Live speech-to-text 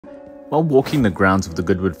While walking the grounds of the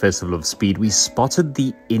Goodwood Festival of Speed, we spotted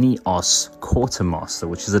the Ineos Quartermaster,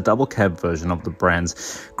 which is a double cab version of the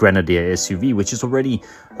brand's Grenadier SUV, which is already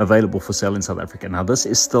available for sale in South Africa. Now, this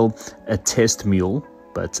is still a test mule,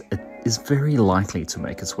 but it is very likely to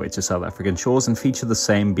make its way to South African shores and feature the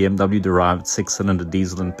same BMW-derived six-cylinder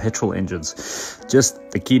diesel and petrol engines. Just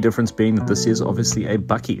the key difference being that this is obviously a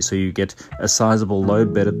bakkie, so you get a sizable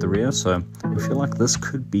load bed at the rear, so I feel like this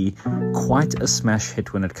could be quite a smash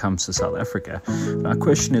hit when it comes to South Africa. Our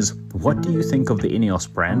question is, what do you think of the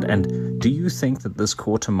Ineos brand, and do you think that this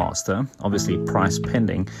Quartermaster, obviously price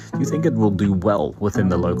pending, do you think it will do well within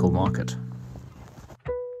the local market?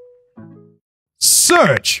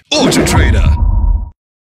 Search Auto Trader.